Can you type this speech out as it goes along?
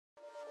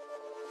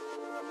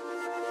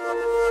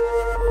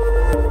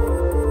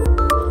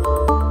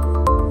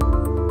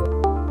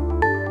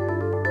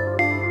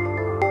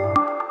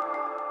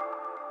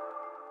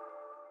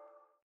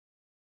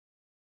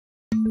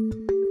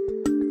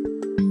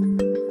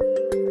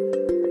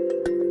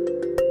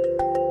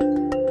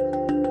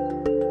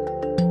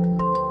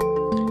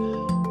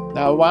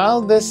Now, while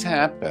this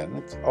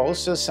happened,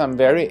 also some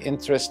very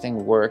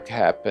interesting work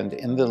happened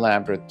in the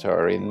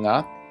laboratory,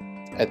 not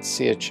at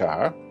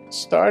CHR,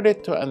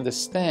 started to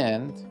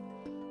understand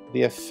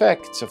the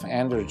effects of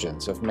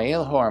androgens, of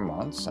male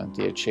hormones, and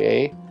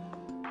DHEA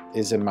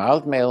is a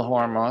mild male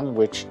hormone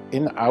which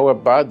in our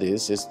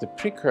bodies is the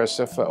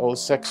precursor for all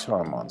sex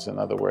hormones. In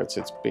other words,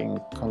 it's being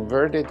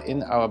converted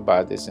in our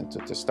bodies into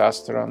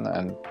testosterone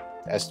and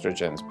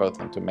estrogens,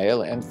 both into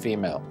male and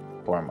female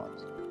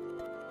hormones.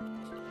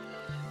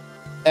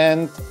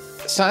 And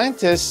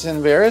scientists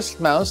in various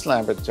mouse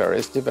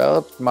laboratories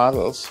developed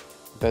models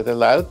that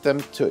allowed them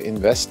to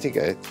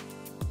investigate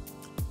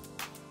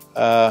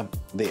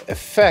the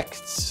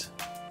effects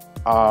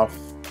of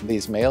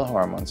these male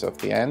hormones, of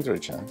the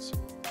androgens,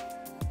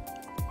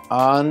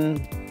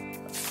 on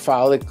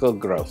follicle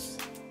growth.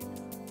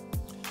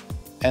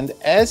 And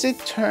as it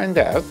turned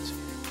out,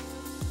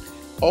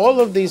 all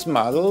of these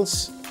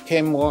models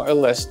came more or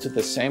less to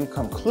the same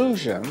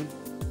conclusion,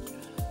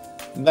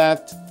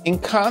 that in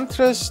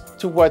contrast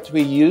to what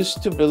we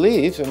used to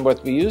believe, and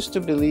what we used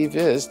to believe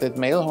is that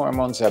male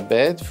hormones are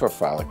bad for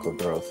follicle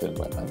growth in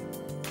women,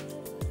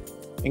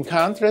 in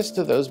contrast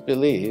to those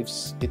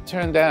beliefs, it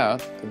turned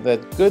out that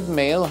good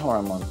male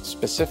hormones,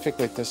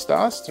 specifically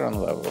testosterone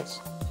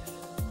levels,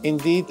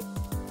 indeed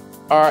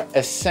are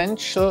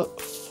essential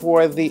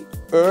for the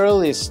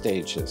early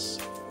stages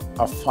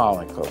of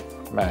follicle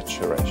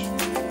maturation.